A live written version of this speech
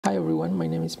Hi everyone, my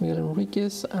name is Miguel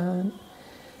Enriquez, and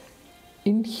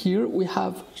in here we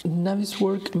have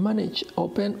Navisworks Manage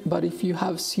open, but if you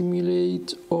have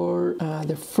Simulate or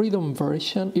the Freedom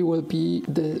version, it will be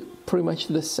pretty much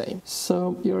the same.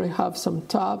 So here I have some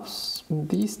tabs.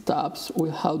 These tabs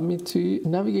will help me to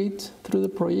navigate through the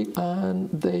project, and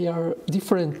they are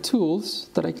different tools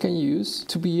that I can use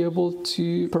to be able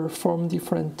to perform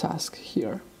different tasks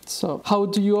here. So how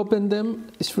do you open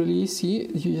them? It's really easy.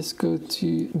 You just go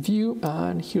to View,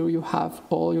 and here you have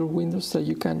all your windows that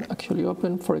you can actually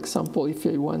open. For example, if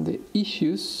I want the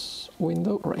Issues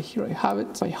window, right here I have it.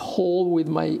 If I hold with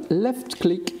my left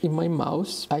click in my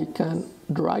mouse, I can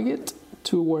drag it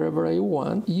to wherever I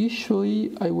want.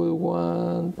 Usually I will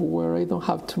want where I don't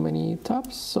have too many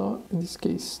tabs, so in this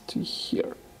case to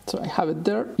here. So I have it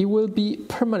there. It will be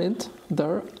permanent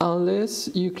there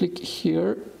unless you click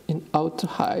here in Auto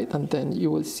Hide, and then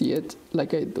you will see it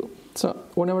like I do. So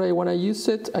whenever I want to use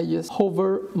it, I just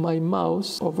hover my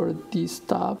mouse over this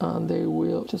tab and they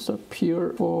will just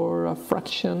appear for a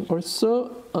fraction or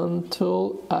so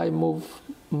until I move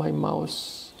my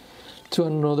mouse to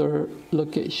another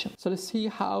location. So let's see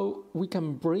how we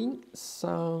can bring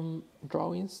some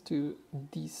drawings to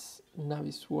this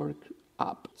Navisworks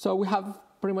app. So we have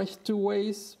pretty much two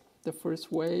ways. The first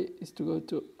way is to go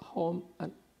to Home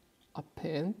and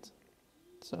Append.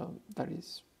 So that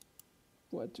is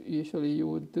what usually you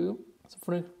would do. So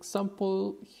for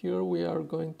example, here we are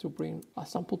going to bring a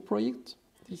sample project.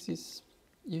 This is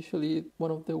usually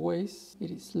one of the ways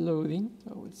it is loading.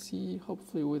 So we'll see,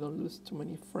 hopefully we don't lose too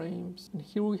many frames. And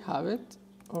here we have it.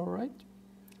 All right.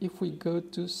 If we go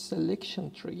to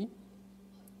selection tree,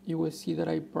 you will see that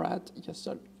I brought just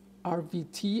an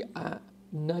RVT,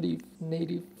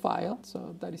 native file,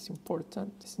 so that is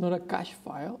important. It's not a cache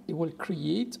file. It will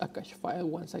create a cache file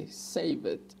once I save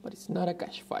it, but it's not a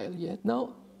cache file yet.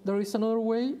 Now there is another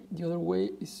way. The other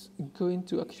way is going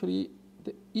to actually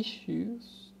the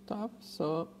Issues tab.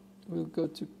 So we'll go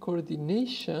to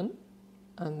Coordination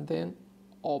and then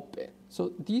Open.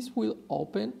 So this will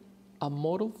open a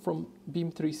model from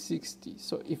BIM 360.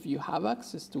 So if you have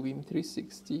access to BIM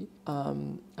 360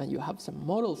 and you have some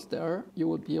models there, you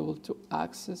will be able to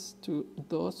access to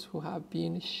those who have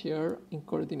been shared in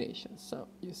coordination. So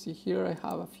you see here I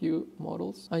have a few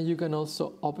models, and you can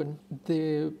also open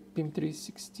the BIM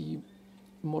 360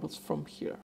 models from here.